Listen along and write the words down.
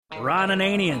Ron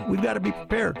Ananian. We've got to be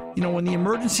prepared. You know, when the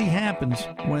emergency happens,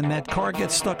 when that car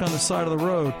gets stuck on the side of the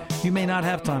road, you may not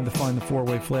have time to find the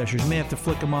four-way flashers. You may have to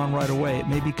flick them on right away. It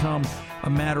may become a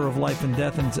matter of life and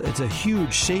death, and it's a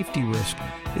huge safety risk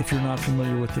if you're not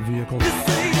familiar with the vehicle.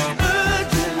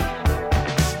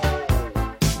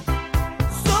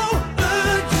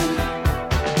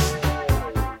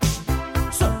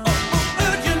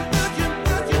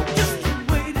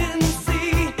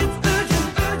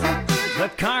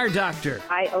 Car Doctor.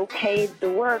 I okayed the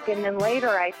work, and then later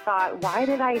I thought, why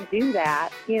did I do that?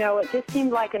 You know, it just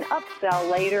seemed like an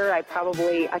upsell later. I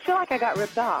feel like I got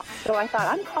ripped off. So I thought,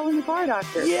 I'm calling the Car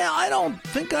Doctor. Yeah, I don't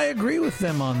think I agree with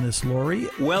them on this, Lori.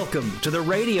 Welcome to the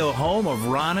radio home of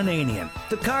Ron Ananian,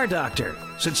 the Car Doctor.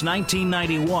 Since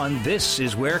 1991, this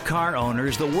is where car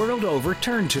owners the world over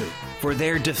turn to for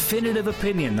their definitive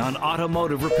opinion on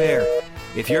automotive repair.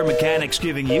 If your mechanic's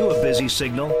giving you a busy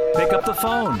signal, pick up the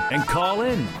phone and call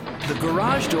in. The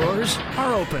garage doors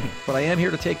are open. But I am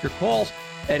here to take your calls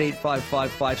at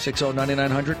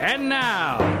 855-560-9900. And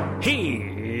now,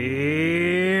 here's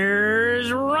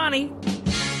Ronnie.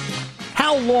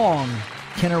 How long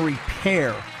can a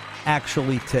repair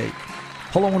actually take?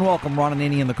 Hello and welcome, Ron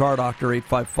Ananian, the Car Doctor,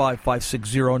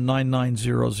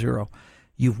 855-560-9900.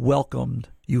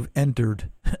 You've entered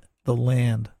the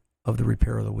land of the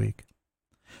Repair of the Week.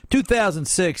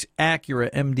 2006 Acura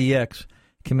MDX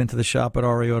came into the shop at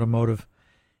RA Automotive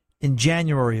in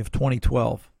January of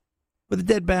 2012 with a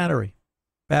dead battery.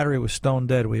 Battery was stone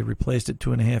dead. We had replaced it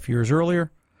 2.5 years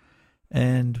earlier,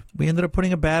 and we ended up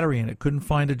putting a battery in it. Couldn't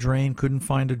find a drain, couldn't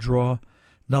find a draw,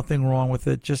 nothing wrong with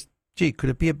it. Just, gee, could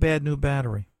it be a bad new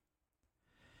battery?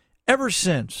 Ever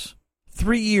since,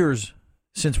 3 years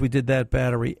since we did that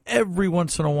battery, every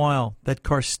once in a while, that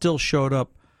car still showed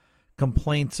up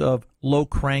complaints of low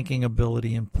cranking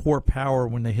ability and poor power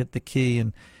when they hit the key,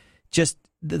 and just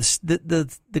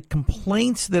the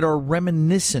complaints that are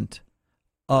reminiscent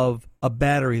of a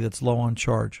battery that's low on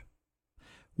charge.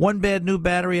 One bad new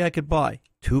battery I could buy.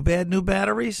 Two bad new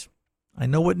batteries? I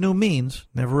know what new means.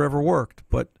 Never ever worked,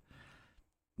 but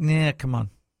come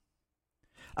on.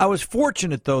 I was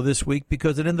fortunate, though, this week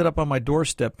because it ended up on my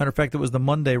doorstep. Matter of fact, it was the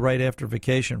Monday right after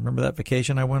vacation. Remember that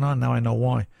vacation I went on? Now I know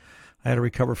why. I had to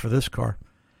recover for this car.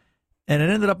 And it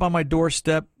ended up on my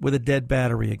doorstep with a dead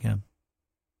battery again.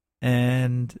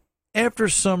 And after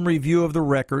some review of the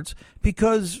records,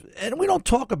 and we don't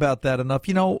talk about that enough,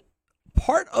 you know,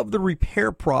 part of the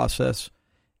repair process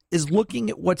is looking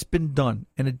at what's been done,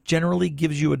 and it generally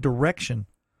gives you a direction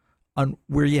on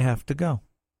where you have to go.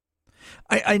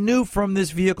 I knew from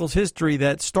this vehicle's history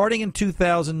that starting in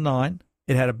 2009,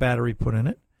 it had a battery put in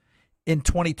it. In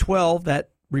 2012,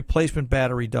 that replacement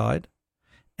battery died.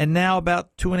 And now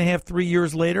about 2.5, 3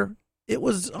 years later, it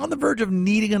was on the verge of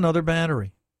needing another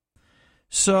battery.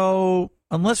 So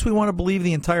unless we want to believe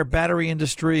the entire battery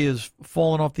industry is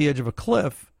falling off the edge of a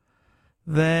cliff,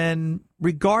 then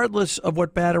regardless of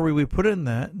what battery we put in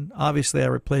that, and obviously I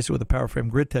replaced it with a PowerFrame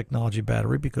Grid Technology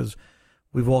battery because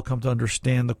we've all come to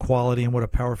understand the quality and what a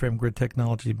PowerFrame Grid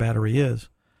Technology battery is.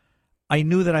 I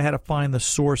knew that I had to find the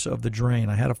source of the drain.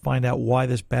 I had to find out why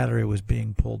this battery was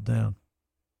being pulled down.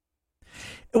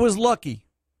 It was lucky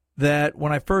that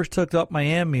when I first hooked up my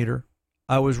ammeter,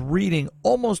 I was reading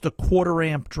almost a 1/4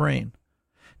 amp drain.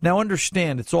 Now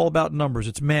understand, it's all about numbers.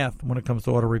 It's math when it comes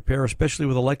to auto repair, especially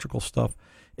with electrical stuff.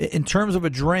 In terms of a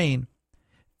drain,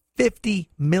 50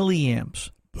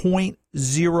 milliamps,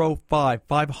 0.05,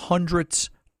 5/100ths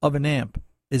of an amp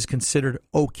is considered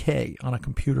okay on a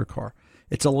computer car.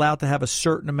 It's allowed to have a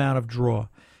certain amount of draw.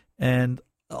 And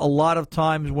a lot of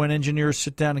times when engineers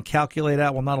sit down and calculate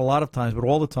out, well, not a lot of times, but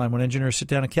all the time when engineers sit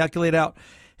down and calculate out,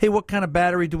 hey, what kind of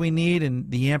battery do we need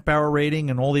and the amp hour rating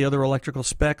and all the other electrical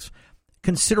specs,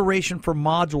 consideration for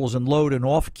modules and load and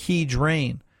off-key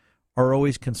drain are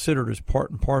always considered as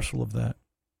part and parcel of that.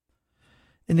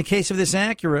 In the case of this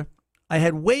Acura, I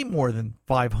had way more than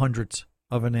 5/100ths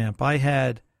of an amp. I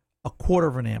had 1/4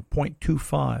 of an amp,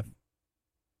 0.25.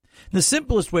 The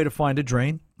simplest way to find a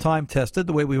drain, time-tested,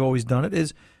 the way we've always done it,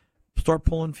 is start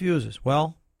pulling fuses.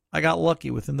 Well, I got lucky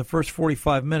within the first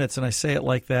 45 minutes, and I say it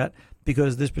like that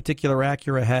because this particular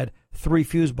Acura had 3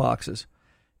 fuse boxes.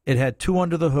 It had 2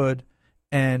 under the hood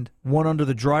and 1 under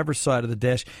the driver's side of the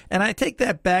dash. And I take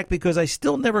that back because I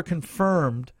still never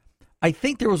confirmed. I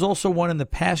think there was also 1 in the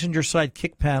passenger side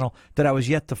kick panel that I was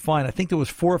yet to find. I think there was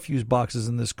 4 fuse boxes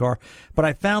in this car, but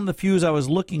I found the fuse I was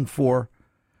looking for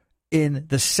in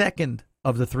the second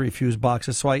of the 3 fuse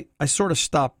boxes, so I sort of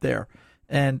stopped there.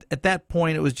 And at that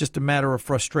point, it was just a matter of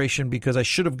frustration because I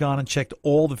should have gone and checked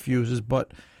all the fuses,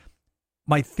 but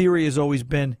my theory has always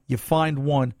been you find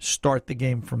one, start the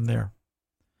game from there.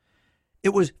 It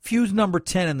was fuse number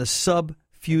 10 in the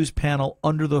sub-fuse panel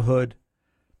under the hood,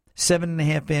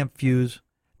 7.5 amp fuse,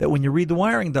 that when you read the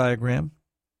wiring diagram,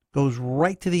 goes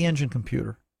right to the engine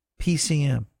computer,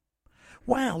 PCM.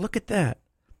 Wow, look at that.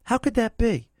 How could that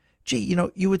be? Gee,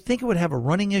 you would think it would have a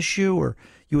running issue, or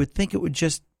you would think it would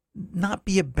just not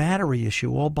be a battery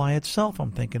issue all by itself,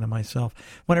 I'm thinking to myself.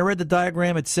 When I read the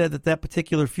diagram, it said that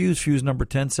particular fuse number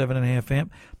 10, 7.5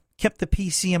 amp, kept the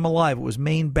PCM alive. It was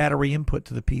main battery input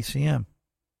to the PCM.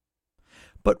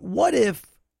 But what if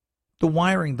the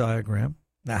wiring diagram,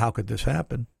 now how could this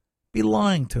happen, be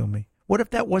lying to me? What if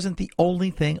that wasn't the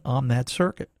only thing on that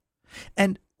circuit?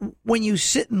 And when you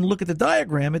sit and look at the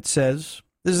diagram, it says,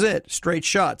 this is it, straight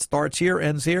shot, starts here,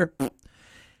 ends here.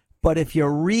 But if you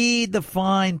read the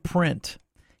fine print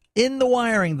in the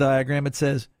wiring diagram, it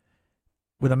says,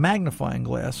 with a magnifying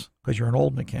glass, because you're an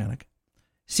old mechanic,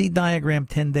 see diagram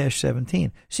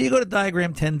 10-17. So you go to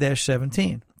diagram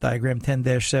 10-17. Diagram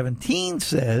 10-17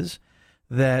 says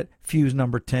that fuse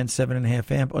number 10,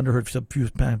 7.5 amp, underhood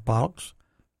sub-fuse panel box.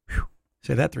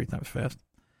 Say that 3 times fast.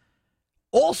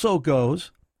 Also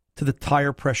goes to the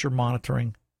tire pressure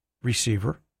monitoring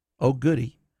receiver. Oh,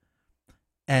 goody.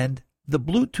 And the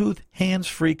Bluetooth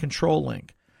hands-free control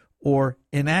link, or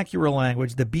in Acura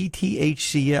language, the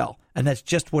BTHCL. And that's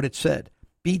just what it said.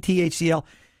 BTHCL.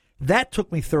 That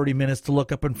took me 30 minutes to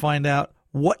look up and find out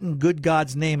what in good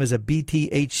God's name is a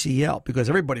BTHCL, because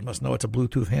everybody must know it's a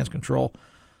Bluetooth hands control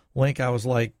link. I was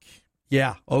like,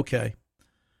 yeah, okay.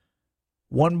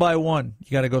 One by one,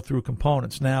 you got to go through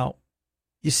components. Now,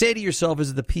 you say to yourself,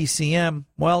 is it the PCM?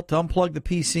 Well, to unplug the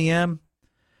PCM,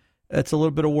 it's a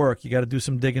little bit of work. You got to do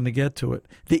some digging to get to it.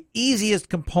 The easiest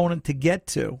component to get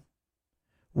to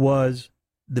was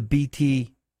the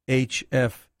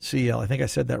BTHFCL. I think I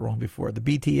said that wrong before. The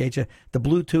BTHF, the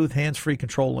Bluetooth hands-free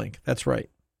control link. That's right.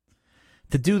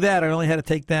 To do that, I only had to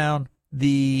take down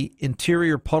the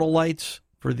interior puddle lights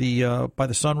for the by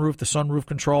the sunroof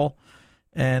control,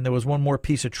 and there was one more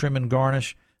piece of trim and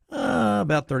garnish.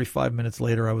 About 35 minutes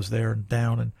later, I was there and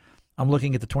down, and I'm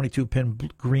looking at the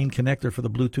 22-pin green connector for the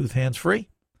Bluetooth hands-free.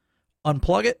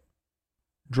 Unplug it,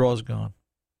 draw's gone.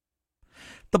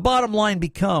 The bottom line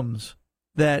becomes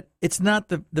that it's not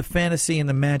the fantasy and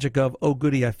the magic of, oh,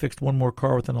 goody, I fixed one more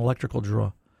car with an electrical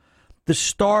draw. The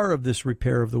star of this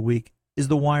repair of the week is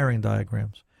the wiring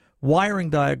diagrams. Wiring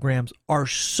diagrams are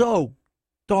so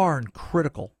darn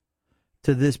critical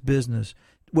to this business,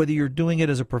 whether you're doing it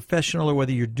as a professional or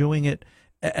whether you're doing it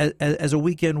as a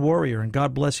weekend warrior, and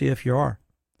God bless you if you are.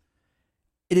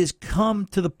 It has come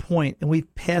to the point, and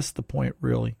we've passed the point,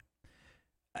 really,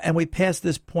 and we passed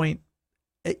this point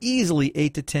easily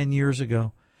 8 to 10 years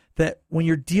ago, that when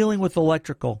you're dealing with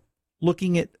electrical,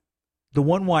 looking at the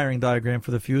one wiring diagram for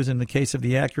the fuse, in the case of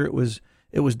the Acura,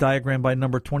 it was diagrammed by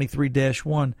number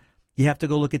 23-1. You have to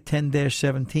go look at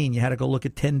 10-17. You had to go look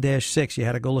at 10-6. You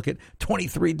had to go look at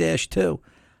 23-2.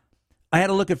 I had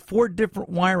to look at 4 different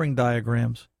wiring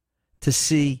diagrams to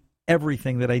see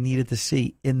everything that I needed to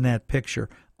see in that picture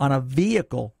on a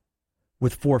vehicle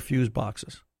with 4 fuse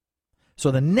boxes.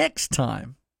 So the next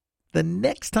time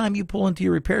you pull into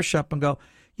your repair shop and go,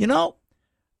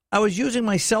 I was using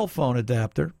my cell phone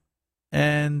adapter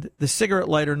and the cigarette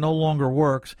lighter no longer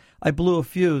works. I blew a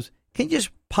fuse. Can you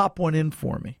just pop one in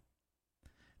for me?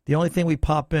 The only thing we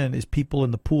pop in is people in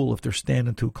the pool if they're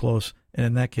standing too close, and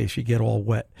in that case, you get all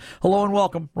wet. Hello and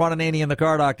welcome. Ron Ananian, the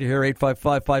Car Doctor here,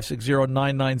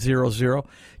 855-560-9900.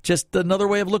 Just another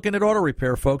way of looking at auto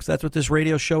repair, folks. That's what this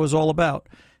radio show is all about.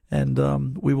 And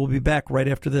we will be back right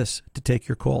after this to take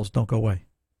your calls. Don't go away.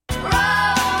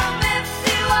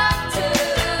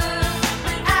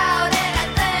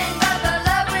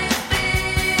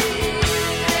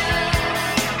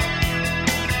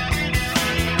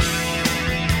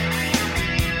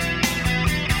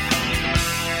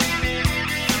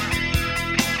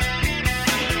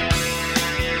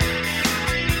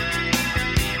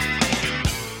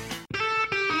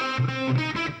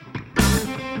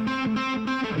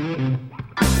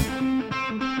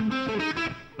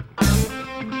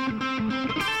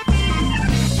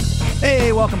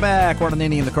 Hey, welcome back. Ron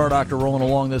Ananian, the Car Doctor, rolling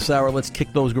along this hour. Let's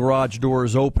kick those garage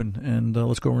doors open, and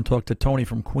let's go over and talk to Tony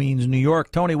from Queens, New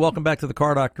York. Tony, welcome back to the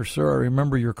Car Doctor, sir. I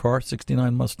remember your car,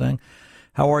 69 Mustang.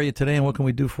 How are you today, and what can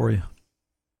we do for you?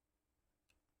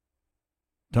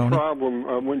 Tony?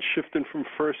 Problem. When shifting from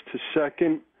first to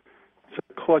second, the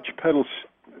clutch pedal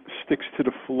sticks to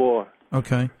the floor.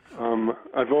 Okay.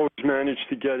 I've always managed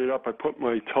to get it up. I put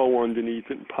my toe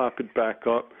underneath it and pop it back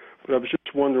up. But I was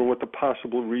just wondering what the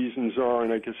possible reasons are,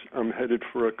 and I guess I'm headed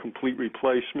for a complete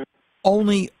replacement.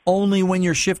 Only when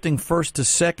you're shifting first to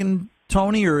second,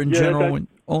 Tony, or in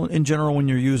general when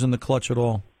you're using the clutch at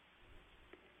all?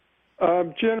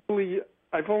 Generally,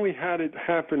 I've only had it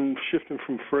happen shifting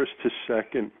from first to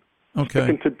second. Okay.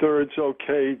 Second to third's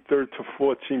okay. Third to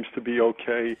fourth seems to be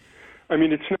okay. I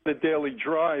mean, it's not a daily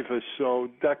driver, so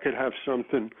that could have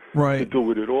something to do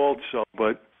with it also.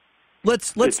 But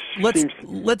let's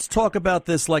talk about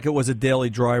this like it was a daily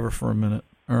driver for a minute.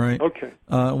 All right. Okay.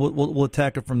 We'll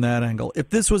attack it from that angle. If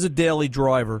this was a daily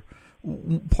driver,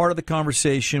 part of the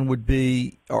conversation would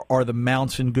be, are the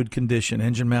mounts in good condition,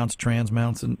 engine mounts, trans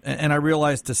mounts? And I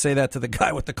realize to say that to the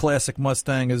guy with the classic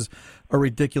Mustang is a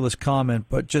ridiculous comment,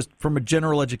 but just from a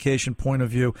general education point of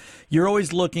view, you're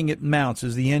always looking at mounts.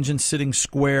 Is the engine sitting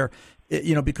square?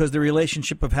 Because the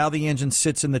relationship of how the engine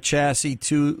sits in the chassis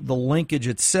to the linkage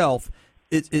itself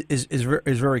is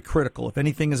very critical. If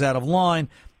anything is out of line,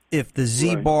 if the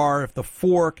Z-bar, if the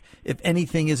fork, if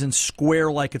anything isn't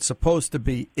square like it's supposed to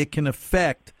be, it can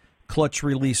affect clutch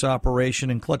release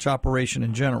operation and clutch operation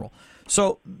in general.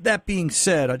 So that being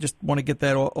said, I just want to get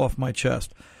that off my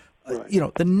chest.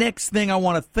 Right. The next thing I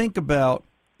want to think about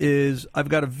is I've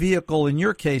got a vehicle, in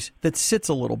your case, that sits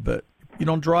a little bit. You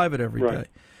don't drive it every day.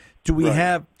 Do we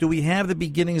have the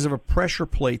beginnings of a pressure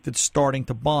plate that's starting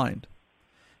to bind?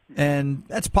 And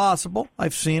that's possible.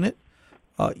 I've seen it,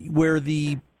 where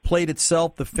the plate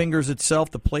itself, the fingers itself,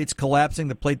 the plate's collapsing.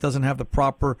 The plate doesn't have the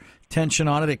proper tension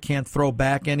on it. It can't throw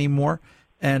back anymore.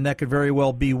 And that could very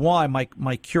well be why.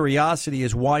 My curiosity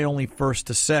is why only first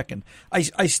to second.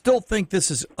 I still think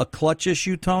this is a clutch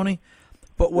issue, Tony.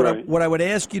 But what I would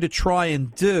ask you to try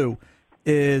and do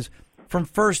is from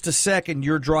first to second,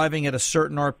 you're driving at a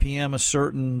certain RPM, a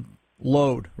certain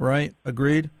load, right?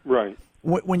 Agreed? Right.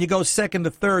 When you go second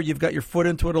to third, you've got your foot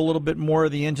into it a little bit more.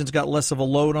 The engine's got less of a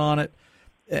load on it.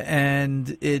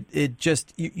 And it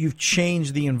just, you've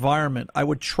changed the environment. I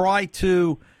would try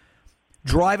to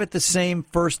drive it the same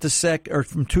first to second, or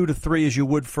from 2 to 3 as you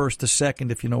would first to second,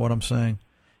 if you know what I'm saying.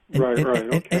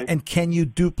 And can you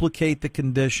duplicate the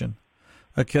condition?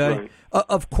 Okay. Right.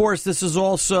 Of course, this is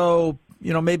also,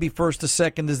 maybe first to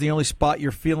second is the only spot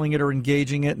you're feeling it or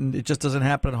engaging it, and it just doesn't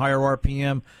happen at higher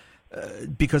RPM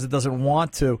because it doesn't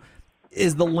want to.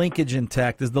 Is the linkage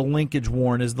intact? Is the linkage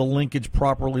worn? Is the linkage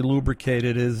properly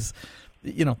lubricated? This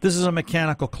is a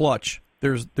mechanical clutch.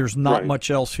 There's not much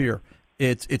else here.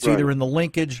 It's either in the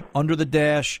linkage, under the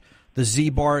dash, the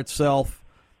Z-bar itself,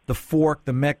 the fork,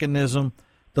 the mechanism,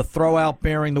 the throw-out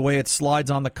bearing, the way it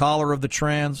slides on the collar of the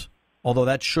trans, although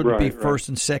that shouldn't be first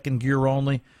and second gear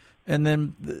only. And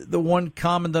then the one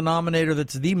common denominator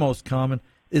that's the most common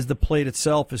is the plate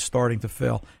itself is starting to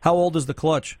fail. How old is the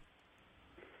clutch?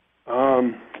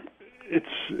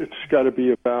 It's got to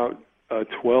be about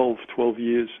 12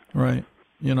 years. Right.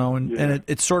 And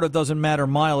it sort of doesn't matter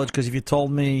mileage, because if you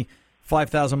told me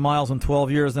 5,000 miles in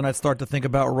 12 years, then I'd start to think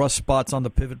about rust spots on the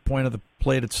pivot point of the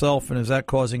plate itself, and is that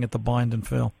causing it to bind and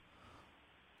fail?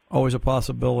 Always a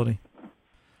possibility.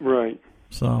 Right.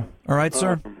 So, all right,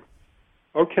 sir?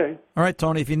 Okay. All right,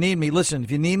 Tony, if you need me, listen,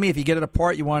 if you get it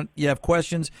apart, you have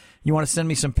questions, you want to send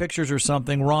me some pictures or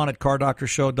something, Ron at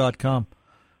cardoctorshow.com.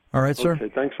 All right, sir? Okay,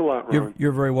 thanks a lot, Ron.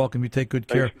 You're very welcome. You take good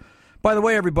care. Thanks. By the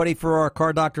way, everybody, for our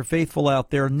Car Doctor faithful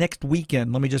out there, next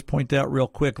weekend, let me just point out real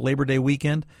quick, Labor Day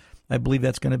weekend, I believe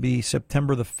that's going to be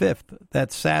September the 5th.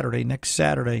 That's Saturday. Next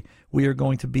Saturday, we are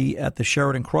going to be at the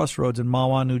Sheridan Crossroads in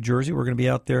Mahwah, New Jersey. We're going to be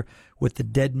out there with the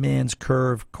Dead Man's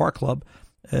Curve Car Club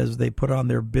as they put on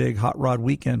their big hot rod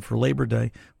weekend for Labor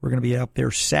Day. We're going to be out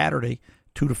there Saturday,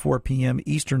 2 to 4 p.m.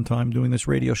 Eastern Time, doing this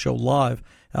radio show live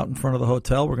out in front of the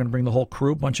hotel. We're going to bring the whole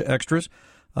crew, a bunch of extras.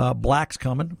 Black's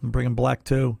coming. I'm bringing Black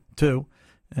too.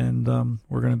 And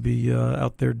we're going to be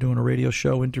out there doing a radio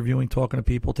show, interviewing, talking to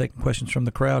people, taking questions from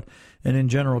the crowd, and in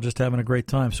general, just having a great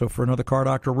time. So for another Car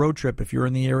Doctor road trip, if you're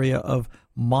in the area of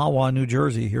Mahwah, New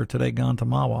Jersey, here today, gone to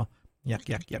Mahwah, yuck.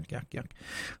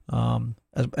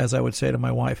 As I would say to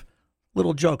my wife,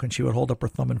 little joke, and she would hold up her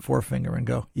thumb and forefinger and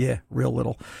go, yeah, real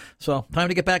little. So time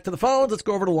to get back to the phones. Let's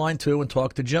go over to line 2 and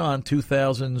talk to John,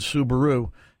 2000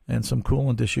 Subaru, and some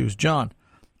coolant issues. John,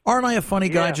 aren't I a funny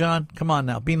guy, John? Come on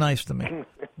now, be nice to me.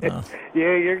 Yeah,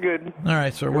 you're good. All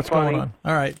right, sir. What's going on?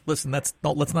 All right, listen. Let's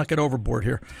not get overboard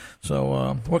here.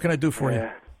 So, what can I do for you?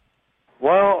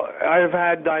 Well, I've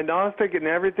had diagnostic and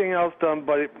everything else done,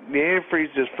 but the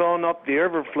antifreeze is filling up the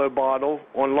overflow bottle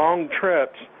on long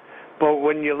trips. But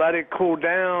when you let it cool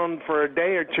down for a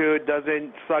day or two, it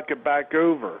doesn't suck it back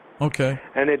over. Okay.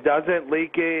 And it doesn't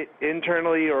leak it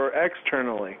internally or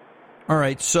externally. All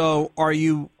right. So, are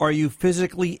you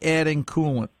physically adding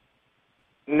coolant?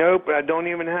 Nope, I don't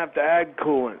even have to add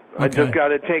coolant. Okay. I just got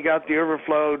to take out the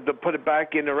overflow to put it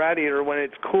back in the radiator when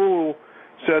it's cool,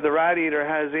 So the radiator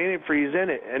has antifreeze in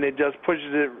it, and it just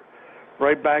pushes it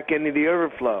right back into the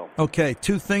overflow. Okay,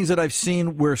 two things that I've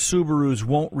seen where Subarus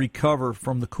won't recover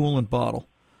from the coolant bottle.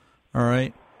 All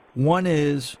right. One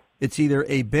is it's either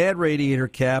a bad radiator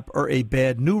cap or a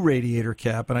bad new radiator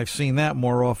cap, and I've seen that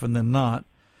more often than not.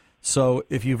 So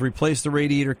if you've replaced the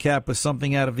radiator cap with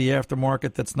something out of the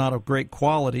aftermarket that's not of great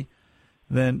quality,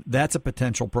 then that's a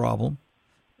potential problem.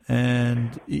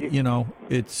 And, you know,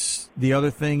 it's the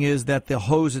other thing is that the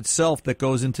hose itself that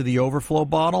goes into the overflow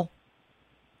bottle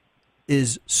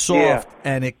is soft,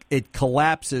 and it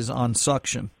collapses on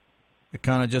suction. It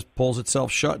kind of just pulls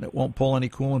itself shut, and it won't pull any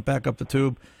coolant back up the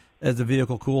tube as the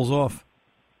vehicle cools off.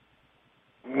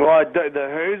 Well, the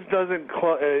hose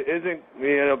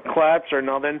isn't collapsed or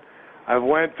nothing. I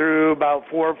went through about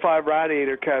 4 or 5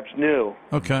 radiator caps new.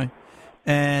 Okay.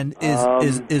 And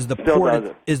is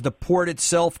the port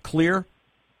itself clear?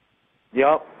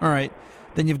 Yep. All right.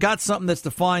 Then you've got something that's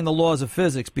defying the laws of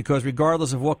physics, because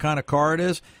regardless of what kind of car it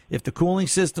is, if the cooling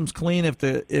system's clean, if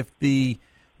the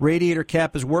radiator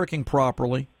cap is working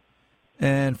properly,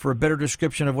 and for a better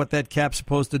description of what that cap's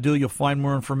supposed to do, you'll find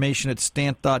more information at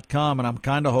stant.com, and I'm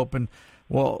kind of hoping,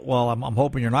 I'm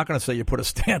hoping you're not going to say you put a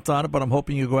Stant on it, but I'm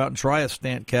hoping you go out and try a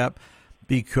Stant cap,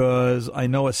 because I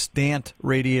know a Stant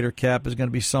radiator cap is going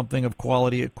to be something of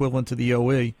quality equivalent to the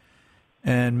OE,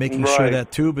 and making sure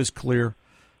that tube is clear.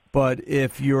 But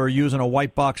if you're using a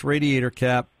white box radiator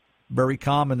cap, very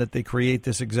common that they create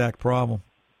this exact problem.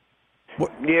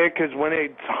 Yeah, because when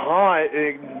it's hot,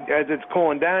 as it's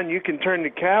cooling down, you can turn the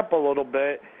cap a little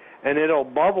bit, and it'll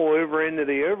bubble over into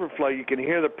the overflow. You can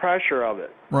hear the pressure of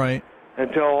it. Right.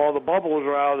 Until all the bubbles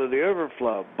are out of the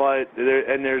overflow.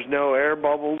 There's no air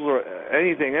bubbles or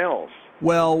anything else.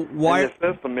 Well, why? In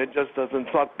the system, it just doesn't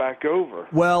suck back over.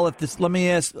 Well, let me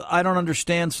ask, I don't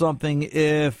understand something.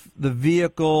 If the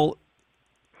vehicle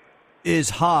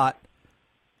is hot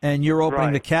and you're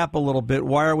opening the cap a little bit,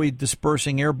 why are we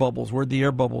dispersing air bubbles? Where'd the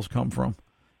air bubbles come from?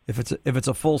 If it's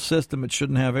a full system, it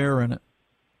shouldn't have air in it.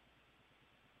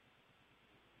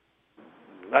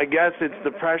 I guess it's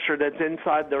the pressure that's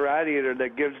inside the radiator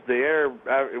that gives the air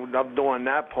of doing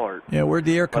that part. Yeah, where'd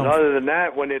the air come from? But other than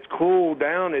that, when it's cooled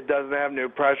down, it doesn't have no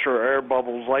pressure or air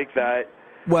bubbles like that.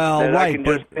 Well, right. I can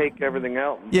just take everything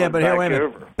out and yeah, but here, wait a minute.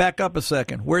 Over. Back up a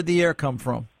second. Where'd the air come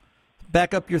from?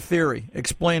 Back up your theory.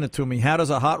 Explain it to me. How does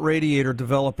a hot radiator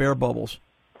develop air bubbles?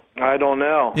 I don't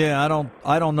know. Yeah, I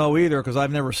don't know either, because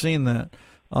I've never seen that.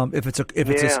 If it's a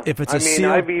seal,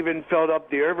 I've even filled up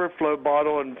the overflow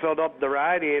bottle and filled up the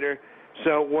radiator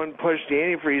so it wouldn't push the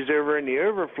antifreeze over in the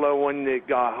overflow when it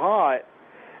got hot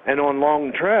and on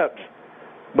long trips.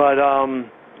 But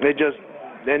it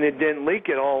didn't leak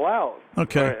it all out.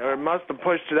 Okay. Or it must have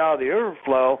pushed it out of the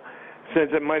overflow,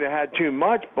 since it might have had too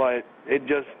much, but it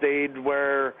just stayed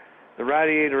where the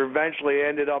radiator eventually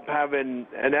ended up having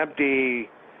an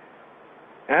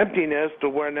emptiness to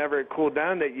whenever it cooled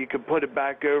down that you could put it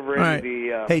back over into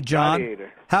the Hey, John,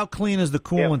 radiator. How clean is the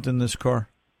coolant in this car?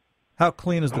 How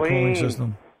clean is the cooling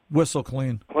system? Whistle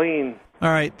clean. Clean. All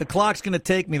right, the clock's going to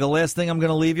take me. The last thing I'm going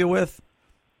to leave you with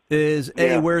is,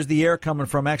 A, where's the air coming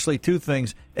from? Actually, two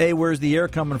things. A, where's the air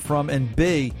coming from? And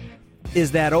B,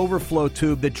 is that overflow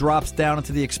tube that drops down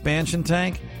into the expansion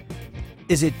tank,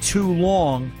 is it too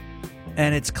long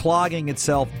and it's clogging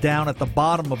itself down at the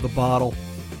bottom of the bottle,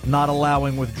 not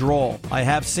allowing withdrawal? I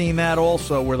have seen that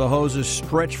also, where the hose is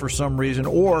stretched for some reason,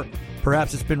 or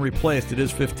perhaps it's been replaced. It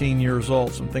is 15 years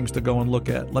old. Some things to go and look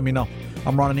at. Let me know.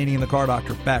 I'm Ron Ananian, the Car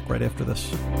Doctor. Back right after this.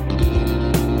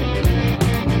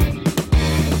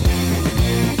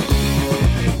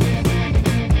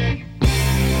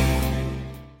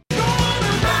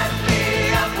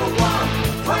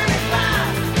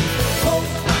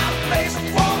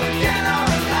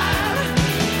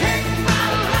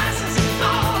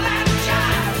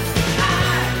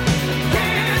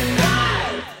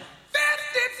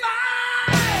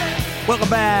 Welcome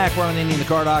back. Ron Ananian, the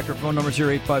Car Doctor. Phone number is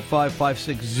here,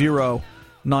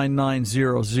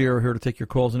 855-560-9900. Here to take your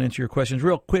calls and answer your questions.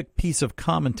 Real quick piece of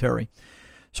commentary.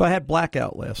 So I had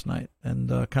blackout last night and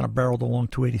kind of barreled along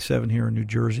 287 here in New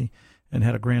Jersey and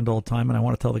had a grand old time. And I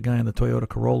want to tell the guy in the Toyota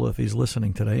Corolla, if he's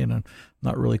listening today, and I'm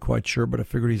not really quite sure, but I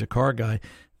figured he's a car guy,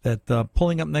 that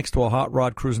pulling up next to a hot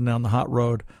rod, cruising down the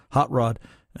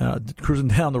cruising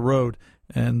down the road,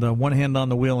 and one hand on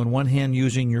the wheel and one hand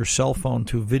using your cell phone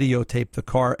to videotape the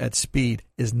car at speed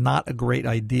is not a great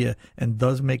idea, and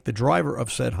does make the driver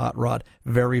of said hot rod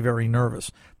very, very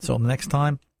nervous. So next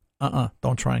time,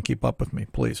 don't try and keep up with me.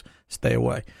 Please stay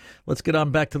away. Let's get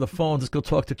on back to the phones. Let's go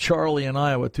talk to Charlie in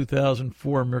Iowa,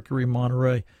 2004 Mercury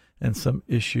Monterey, and some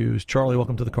issues. Charlie,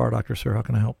 welcome to the Car Doctor, sir. How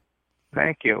can I help?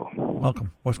 Thank you.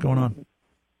 Welcome. What's going on?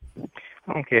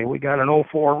 Okay, we got an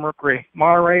 04 Mercury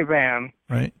Monterey van.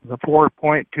 Right. The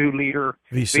 4.2 liter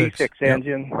V6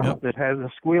 engine that has a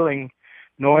squealing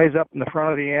noise up in the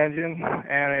front of the engine,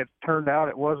 and it turned out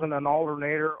it wasn't an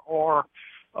alternator or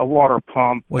a water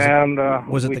pump, we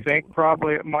think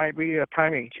probably it might be a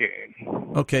timing chain.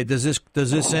 Okay, does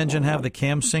this engine have the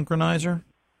cam synchronizer?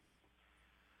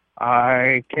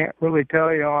 I can't really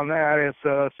tell you on that. It's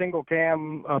a single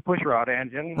cam pushrod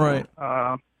engine. Right.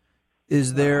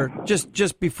 Is there,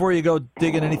 just before you go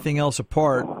digging anything else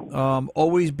apart,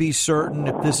 always be certain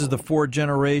if this is the Ford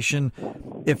generation,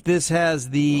 if this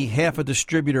has the half a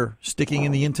distributor sticking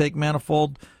in the intake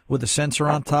manifold with a sensor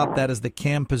on top, that is the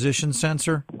cam position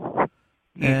sensor.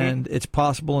 Mm-hmm. And it's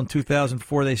possible in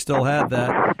 2004 they still had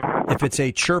that. If it's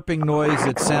a chirping noise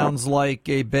that sounds like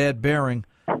a bad bearing,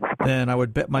 then I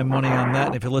would bet my money on that.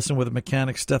 And if you listen with a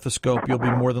mechanic stethoscope, you'll be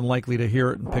more than likely to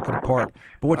hear it and pick it apart.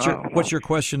 But what's your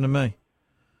question to me?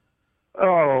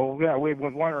 Oh, yeah, we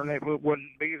were wondering if it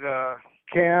wouldn't be the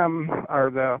cam or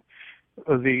the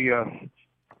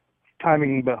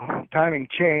timing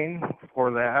chain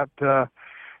for that.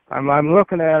 I'm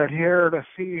looking at it here to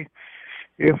see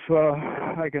if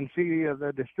I can see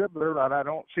the distributor, but I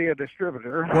don't see a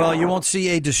distributor. Well, you won't see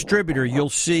a distributor. You'll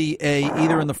see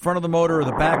either in the front of the motor or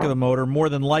the back of the motor. More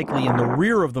than likely in the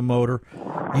rear of the motor,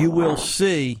 you will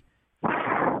see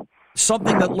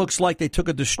something that looks like they took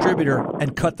a distributor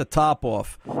and cut the top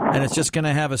off, and it's just going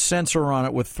to have a sensor on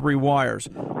it with 3 wires,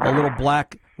 a little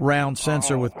black round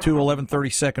sensor with 2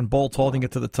 11/32 bolts holding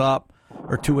it to the top,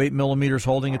 or 2 8mm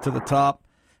holding it to the top.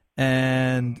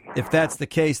 And if that's the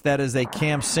case, that is a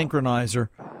cam synchronizer,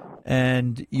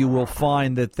 and you will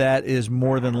find that is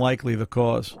more than likely the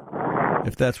cause,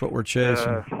 if that's what we're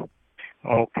chasing.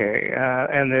 Okay,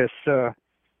 and this,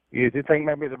 you think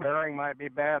maybe the bearing might be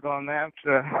bad on that?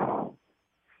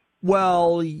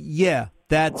 Well, yeah,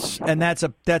 that's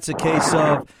a case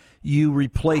of you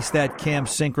replace that cam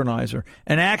synchronizer.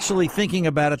 And actually, thinking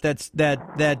about it,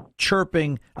 that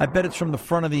chirping, I bet it's from the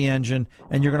front of the engine,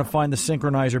 and you're going to find the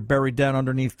synchronizer buried down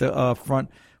underneath the front,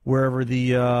 wherever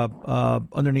the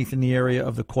underneath in the area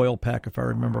of the coil pack, if I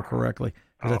remember correctly.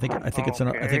 Because I think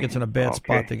it's in a bad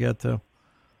spot to get to.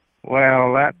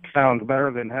 Well, that sounds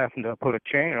better than having to put a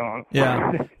chain on.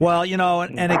 Yeah. Well,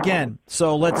 and again,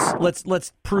 so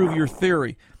let's prove your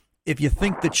theory. If you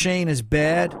think the chain is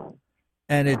bad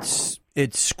and it's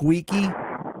squeaky,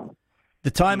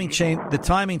 the timing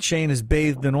chain is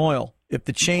bathed in oil. If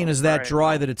the chain is that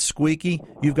dry that it's squeaky,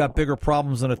 you've got bigger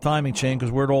problems than a timing chain,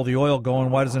 because where'd all the oil go,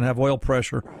 and why doesn't it have oil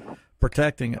pressure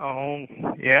protecting it? Oh,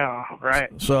 yeah, right.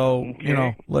 So,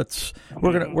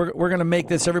 we're gonna make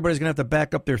this, everybody's gonna have to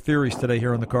back up their theories today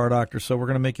here on the Car Doctor, so we're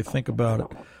gonna make you think about it.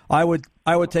 I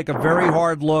would take a very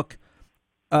hard look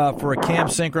for a cam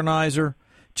synchronizer.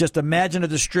 Just imagine a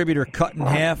distributor cut in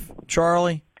half,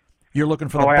 Charlie. You're looking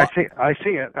for I see it. I see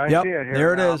it here.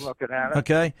 There it now. is. I'm looking at it.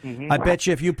 Okay. Mm-hmm. I bet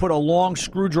you if you put a long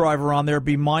screwdriver on there,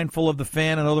 be mindful of the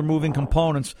fan and other moving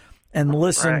components, and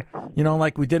listen,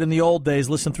 like we did in the old days,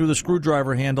 listen through the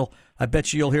screwdriver handle. I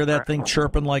bet you'll hear that thing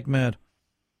chirping like mad.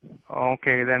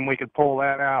 Okay, then we could pull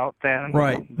that out then.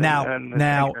 Right. Now,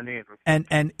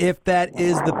 and if that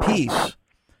is the piece,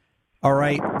 all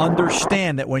right,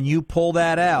 understand that when you pull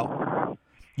that out,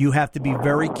 you have to be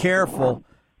very careful,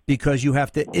 because you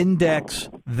have to index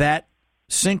that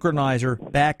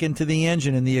synchronizer back into the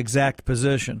engine in the exact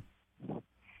position.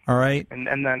 All right?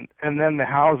 And then the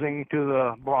housing to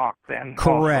the block then.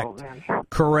 Correct. Also, then.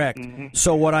 Correct. Mm-hmm.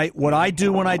 So what I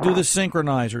do when I do the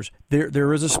synchronizers,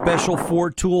 there is a special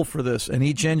Ford tool for this, and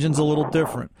each engine's a little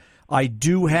different. I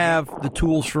do have the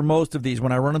tools for most of these.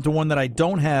 When I run into one that I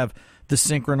don't have the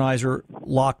synchronizer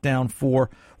lockdown for,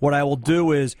 what I will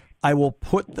do is I will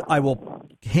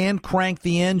hand crank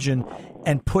the engine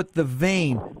and put the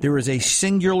vane. There is a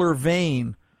singular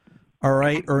vane, all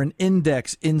right, or an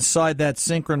index inside that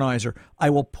synchronizer. I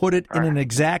will put it in an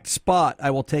exact spot. I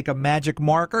will take a magic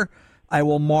marker. I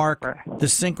will mark the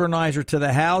synchronizer to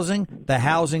the housing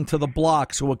to the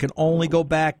block, so it can only go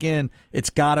back in. It's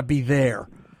got to be there,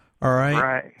 all right?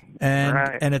 Right.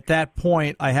 And at that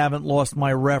point, I haven't lost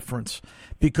my reference.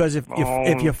 Because if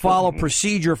you follow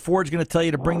procedure, Ford's going to tell you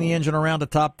to bring the engine around to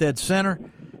top dead center.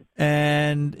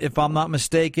 And if I'm not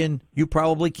mistaken, you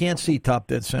probably can't see top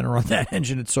dead center on that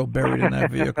engine. It's so buried in that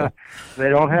vehicle. They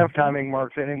don't have timing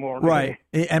marks anymore. Right.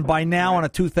 And by now, on a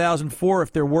 2004,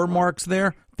 if there were marks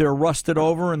there, they're rusted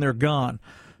over and they're gone.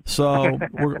 So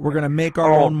we're going to make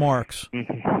our own marks.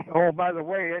 Oh, by the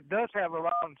way, it does have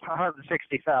around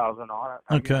 160,000 on it.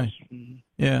 Okay.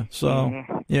 Yeah. So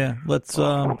yeah, let's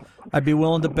I'd be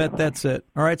willing to bet that's it.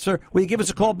 All right, sir. Will you give us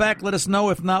a call back? Let us know.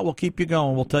 If not, we'll keep you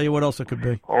going. We'll tell you what else it could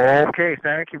be. Okay,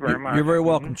 thank you very much. You're very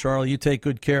welcome, Charlie. You take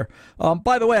good care.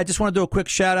 By the way, I just want to do a quick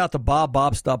shout-out to Bob.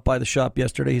 Bob stopped by the shop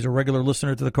yesterday. He's a regular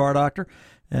listener to the Car Doctor,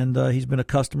 and he's been a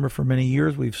customer for many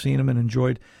years. We've seen him and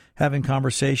enjoyed having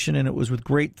conversation, and it was with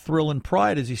great thrill and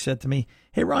pride as he said to me,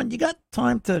 "Hey, Ron, you got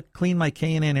time to clean my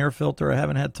K&N air filter? I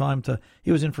haven't had time to."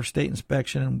 He was in for state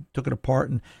inspection and took it apart,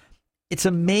 and it's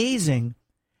amazing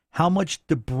how much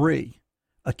debris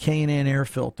a K&N air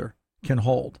filter can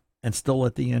hold and still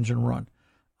let the engine run.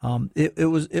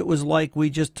 It was like we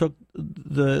just took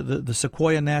the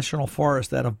Sequoia National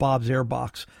Forest out of Bob's air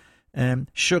box and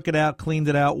shook it out, cleaned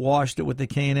it out, washed it with the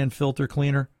K&N filter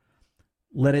cleaner,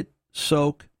 let it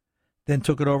soak, then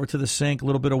took it over to the sink, a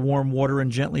little bit of warm water,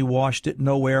 and gently washed it.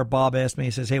 No air. Bob asked me,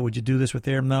 he says, "Hey, would you do this with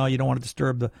air?" "No, you don't want to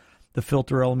disturb the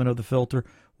filter element of the filter."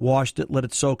 Washed it, let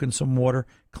it soak in some water,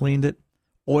 cleaned it,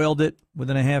 oiled it.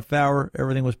 Within a half hour,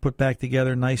 everything was put back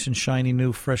together, nice and shiny,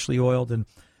 new, freshly oiled, and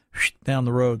down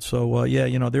the road. So,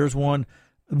 there's one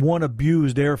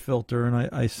abused air filter, and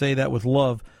I say that with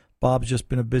love. Bob's just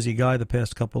been a busy guy the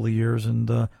past couple of years,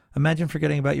 and imagine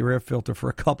forgetting about your air filter for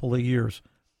a couple of years,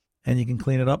 and you can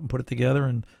clean it up and put it together,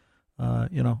 and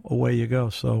away you go.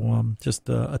 So just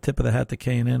a tip of the hat to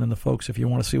K&N and the folks. If you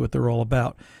want to see what they're all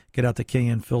about, get out to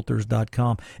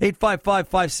knfilters.com.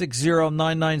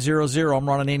 855-560-9900. I'm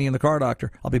Ron Ananian, the Car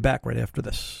Doctor. I'll be back right after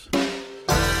this.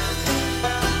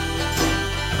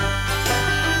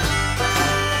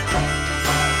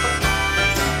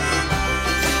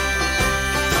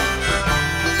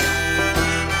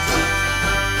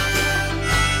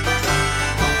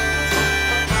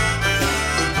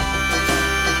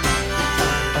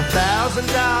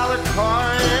 $1,000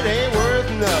 car and it ain't worth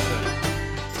nothing.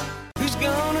 Who's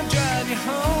gonna drive you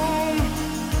home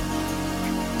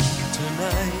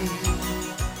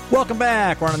tonight? Welcome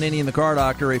back. Ron Ananian, the Car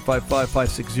Doctor,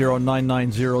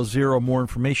 855-560-9900. More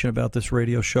information about this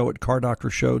radio show at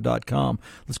cardoctorshow.com.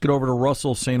 Let's get over to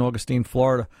Russell, St. Augustine,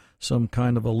 Florida. Some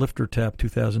kind of a lifter tap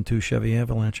 2002 Chevy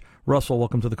Avalanche. Russell,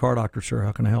 welcome to the Car Doctor, sir.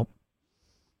 How can I help?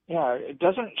 Yeah, it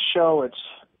doesn't show its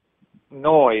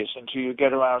noise until you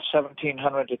get around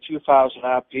 1,700 to 2,000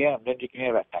 RPM. Then you can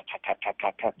hear that tap, tap, tap, tap,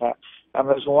 tap, tap, tap. I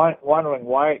was wondering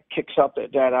why it kicks up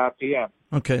at that RPM.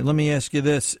 Okay, let me ask you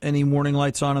this. Any warning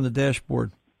lights on the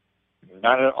dashboard?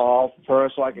 Not at all.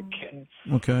 Purrs like a kitten.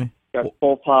 Okay. Got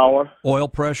full power. Oil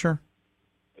pressure?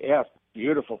 Yeah,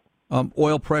 beautiful.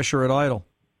 Oil pressure at idle?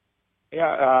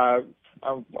 Yeah,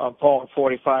 I'm pulling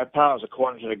 45 pounds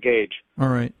according to the gauge. All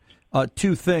right.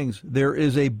 Two things. There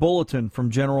is a bulletin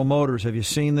from General Motors. Have you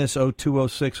seen this?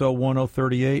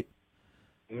 0206010038?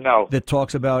 No. That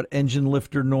talks about engine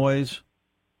lifter noise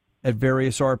at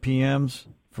various RPMs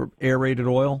for aerated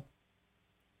oil.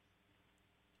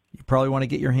 You probably want to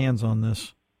get your hands on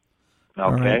this.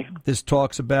 Okay. Right? This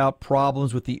talks about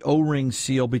problems with the O-ring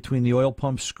seal between the oil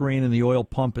pump screen and the oil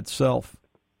pump itself.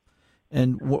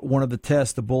 And one of the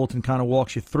tests, the bulletin kind of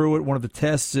walks you through it. One of the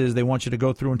tests is they want you to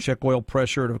go through and check oil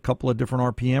pressure at a couple of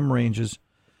different RPM ranges.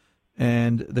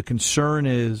 And the concern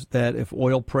is that if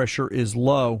oil pressure is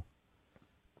low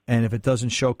and if it doesn't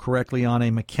show correctly on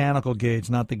a mechanical gauge,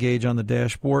 not the gauge on the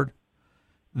dashboard,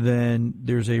 then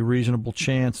there's a reasonable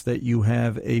chance that you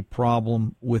have a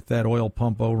problem with that oil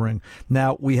pump O-ring.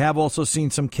 Now, we have also seen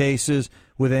some cases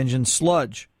with engine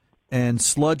sludge and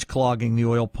sludge clogging the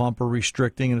oil pump or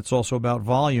restricting, and it's also about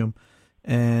volume.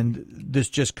 And this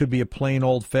just could be a plain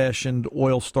old-fashioned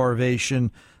oil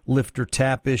starvation lifter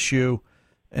tap issue.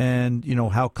 And,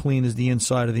 how clean is the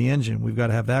inside of the engine? We've got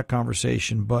to have that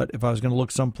conversation. But if I was going to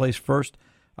look someplace first,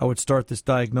 I would start this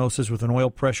diagnosis with an oil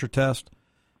pressure test.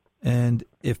 And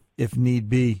if need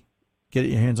be, get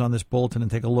your hands on this bulletin and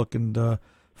take a look and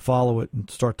follow it and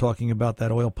start talking about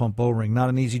that oil pump O-ring. Not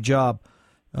an easy job.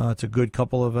 It's a good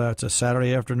couple of, it's a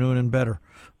Saturday afternoon and better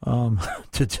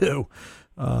to do.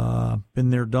 Been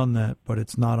there, done that, but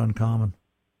it's not uncommon.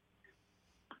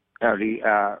 Now,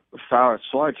 the solid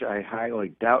sludge, I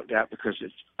highly doubt that because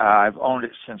I've owned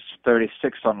it since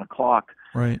 36 on the clock.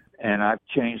 Right. And I've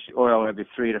changed the oil every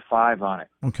 3 to 5 on it.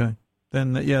 Okay.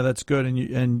 Then, that's good.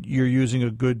 And you're using a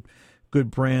good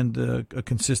brand, a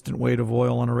consistent weight of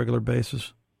oil on a regular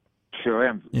basis? Sure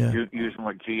am. Yeah. Using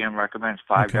what GM recommends,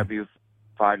 5W.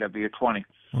 5W20.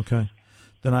 Okay,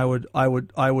 then I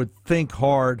would think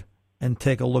hard and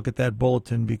take a look at that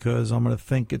bulletin because I'm going to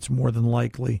think it's more than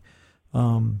likely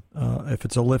if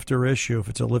it's a lifter issue, if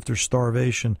it's a lifter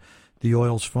starvation, the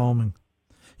oil's foaming.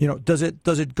 Does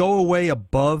it go away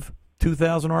above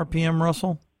 2,000 RPM,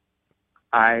 Russell?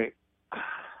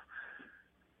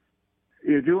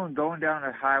 You're going down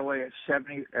the highway at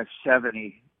 70,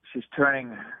 is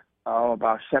turning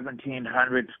about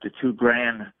 1,700 to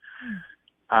 $2,000,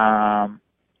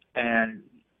 and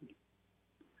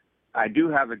I do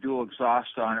have a dual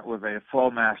exhaust on it with a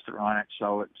Flowmaster on it,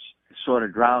 so it sort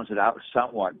of drowns it out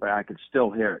somewhat, but I can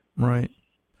still hear it. Right.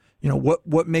 You know,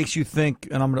 what makes you think,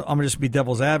 and I'm gonna just be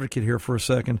devil's advocate here for a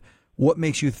second, what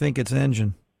makes you think it's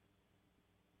engine?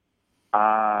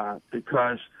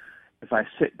 Because if I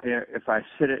sit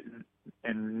it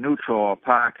in neutral or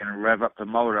park and rev up the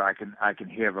motor, I can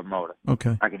hear the motor.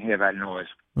 Okay. I can hear that noise.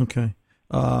 Okay.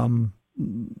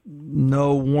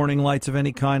 No warning lights of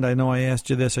any kind. I know I asked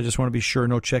you this. I just want to be sure.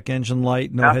 No check engine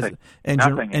light. No Nothing.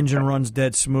 engine runs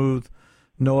dead smooth.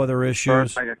 No other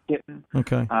issues. Like a kitten.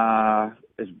 Okay.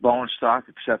 It's bone stock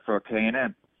except for a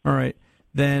K&N. All right.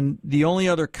 Then the only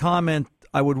other comment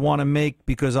I would want to make,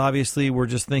 because obviously we're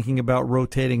just thinking about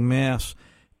rotating mass,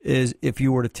 is if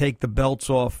you were to take the belts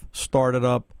off, start it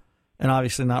up, and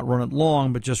obviously not run it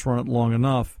long, but just run it long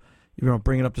enough,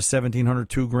 bring it up to 1,700,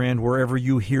 $2,000, wherever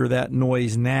you hear that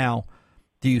noise now.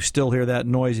 Do you still hear that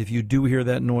noise? If you do hear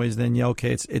that noise, then yeah,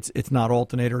 okay, it's not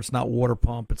alternator, it's not water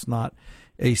pump, it's not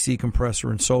AC compressor,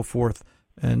 and so forth.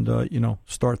 And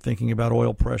start thinking about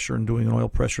oil pressure and doing an oil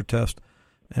pressure test,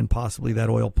 and possibly that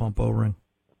oil pump O-ring.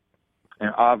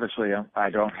 And obviously,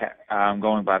 I'm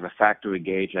going by the factory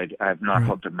gauge. I've not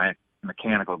hooked a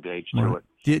mechanical gauge to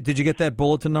it. Did you get that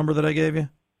bulletin number that I gave you?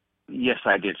 Yes,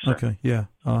 I did, sir. Okay, yeah.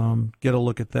 Get a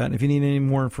look at that. And if you need any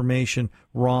more information,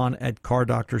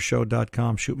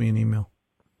 ron@cardoctorshow.com. Shoot me an email.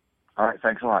 All right,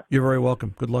 thanks a lot. You're very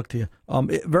welcome. Good luck to you.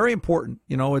 Very important.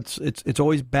 It's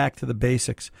always back to the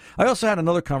basics. I also had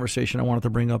another conversation I wanted to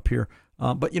bring up here.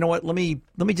 But you know what? Let me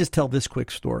just tell this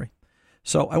quick story.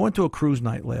 So I went to a cruise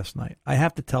night last night. I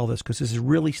have to tell this because this is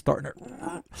really starting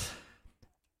to...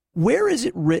 Where is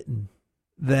it written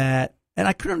that... And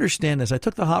I couldn't understand this. I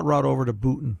took the hot rod over to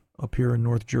Booton up here in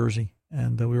North Jersey,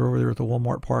 and we were over there at the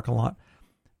Walmart parking lot.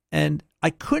 And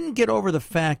I couldn't get over the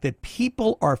fact that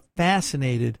people are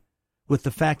fascinated with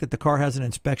the fact that the car has an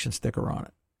inspection sticker on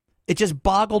it. It just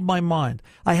boggled my mind.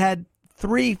 I had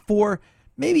 3, 4,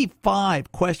 maybe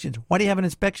 5 questions. Why do you have an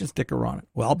inspection sticker on it?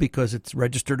 Well, because it's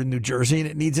registered in New Jersey and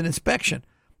it needs an inspection.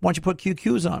 Why don't you put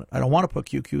QQs on it? I don't want to put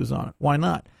QQs on it. Why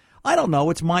not? I don't know.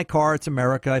 It's my car. It's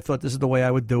America. I thought this is the way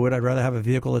I would do it. I'd rather have a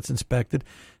vehicle that's inspected.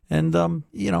 And, to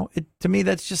me,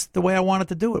 that's just the way I wanted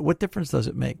to do it. What difference does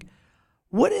it make?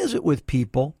 What is it with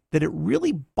people that it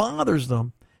really bothers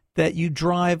them that you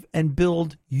drive and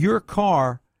build your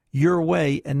car your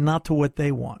way and not to what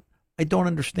they want? I don't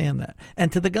understand that.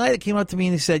 And to the guy that came up to me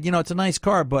and he said, it's a nice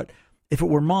car, but if it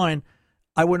were mine,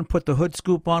 I wouldn't put the hood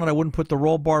scoop on it. I wouldn't put the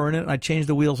roll bar in it. And I'd change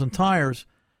the wheels and tires.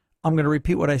 I'm going to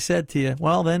repeat what I said to you.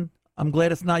 Well, then I'm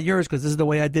glad it's not yours because this is the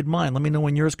way I did mine. Let me know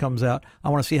when yours comes out. I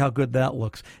want to see how good that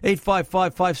looks.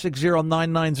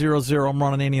 855-560-9900. I'm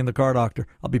Ron Ananian, the Car Doctor.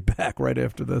 I'll be back right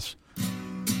after this.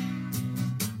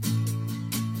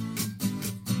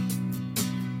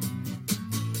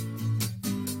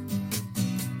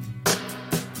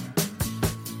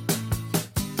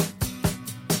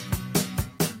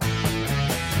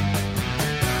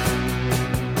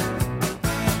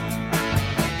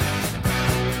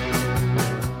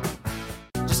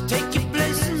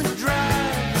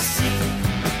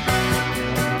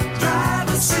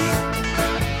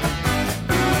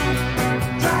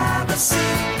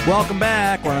 Welcome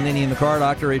back. Ron Ananian, the Car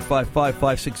Doctor,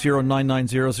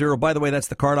 855-560-9900. By the way, that's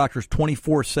the Car Doctor's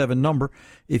 24/7 number.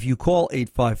 If you call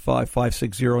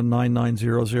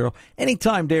 855-560-9900,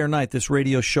 anytime, day or night, this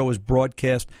radio show is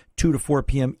broadcast 2 to 4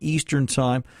 p.m. Eastern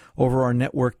Time over our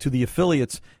network to the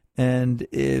affiliates. And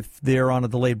if they're on a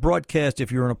delayed broadcast,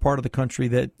 if you're in a part of the country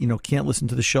that, can't listen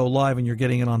to the show live and you're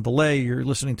getting it on delay, you're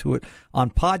listening to it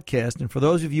on podcast. And for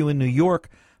those of you in New York,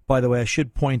 by the way, I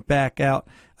should point out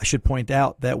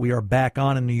that we are back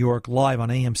on in New York live on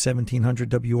AM 1700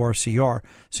 WRCR,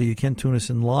 so you can tune us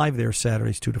in live there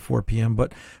Saturdays 2 to 4 p.m.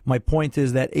 But my point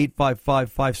is that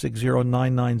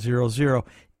 855-560-9900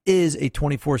 is a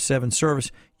 24/7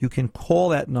 service. You can call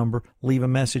that number, leave a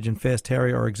message, and Fast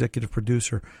Harry, our executive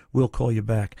producer, will call you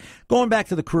back. Going back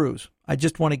to the cruise, I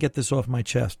just want to get this off my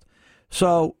chest.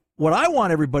 So what I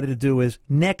want everybody to do is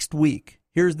next week,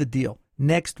 here's the deal,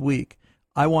 next week,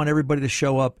 I want everybody to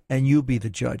show up and you be the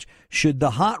judge. Should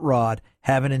the hot rod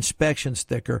have an inspection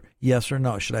sticker, yes or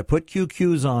no? Should I put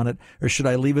QQs on it, or should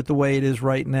I leave it the way it is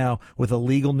right now with a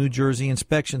legal New Jersey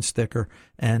inspection sticker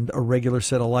and a regular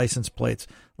set of license plates?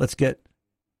 Explain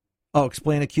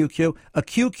a QQ. A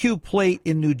QQ plate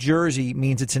in New Jersey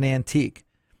means it's an antique.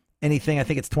 Anything, I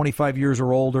think it's 25 years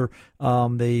or older,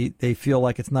 they feel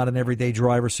like it's not an everyday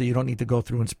driver, so you don't need to go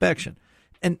through inspection.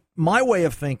 And my way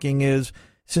of thinking is,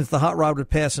 since the hot rod would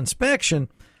pass inspection,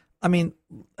 I mean,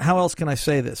 how else can I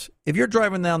say this? If you're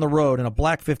driving down the road in a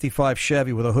black 55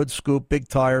 Chevy with a hood scoop, big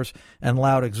tires, and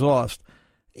loud exhaust,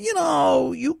 you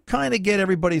know, you kind of get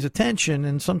everybody's attention,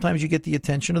 and sometimes you get the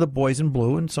attention of the boys in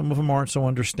blue, and some of them aren't so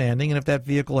understanding, and if that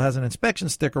vehicle has an inspection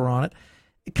sticker on it,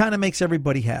 it kind of makes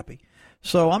everybody happy.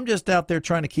 So I'm just out there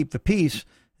trying to keep the peace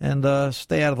and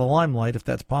stay out of the limelight if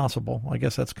that's possible. I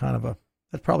guess that's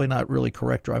that's probably not really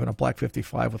correct, driving a black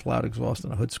 55 with loud exhaust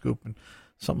and a hood scoop and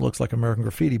something looks like American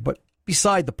Graffiti, but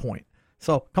beside the point.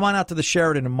 So come on out to the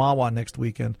Sheraton in Mahwah next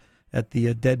weekend at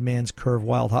the Dead Man's Curve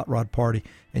Wild Hot Rod Party,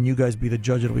 and you guys be the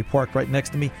judge. It'll be parked right next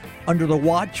to me under the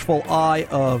watchful eye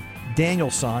of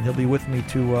Danielson. He'll be with me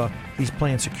he's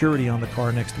playing security on the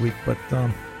car next week, but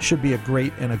should be a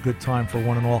great and a good time for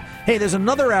one and all. Hey, there's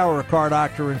another hour of Car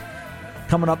Doctor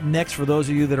coming up next for those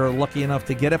of you that are lucky enough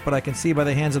to get it, but I can see by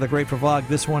the hands of the great Favog,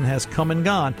 this one has come and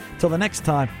gone. Till the next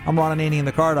time, I'm Ron Ananian,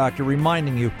 the Car Doctor,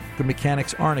 reminding you good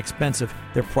mechanics aren't expensive,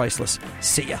 they're priceless.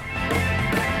 See ya.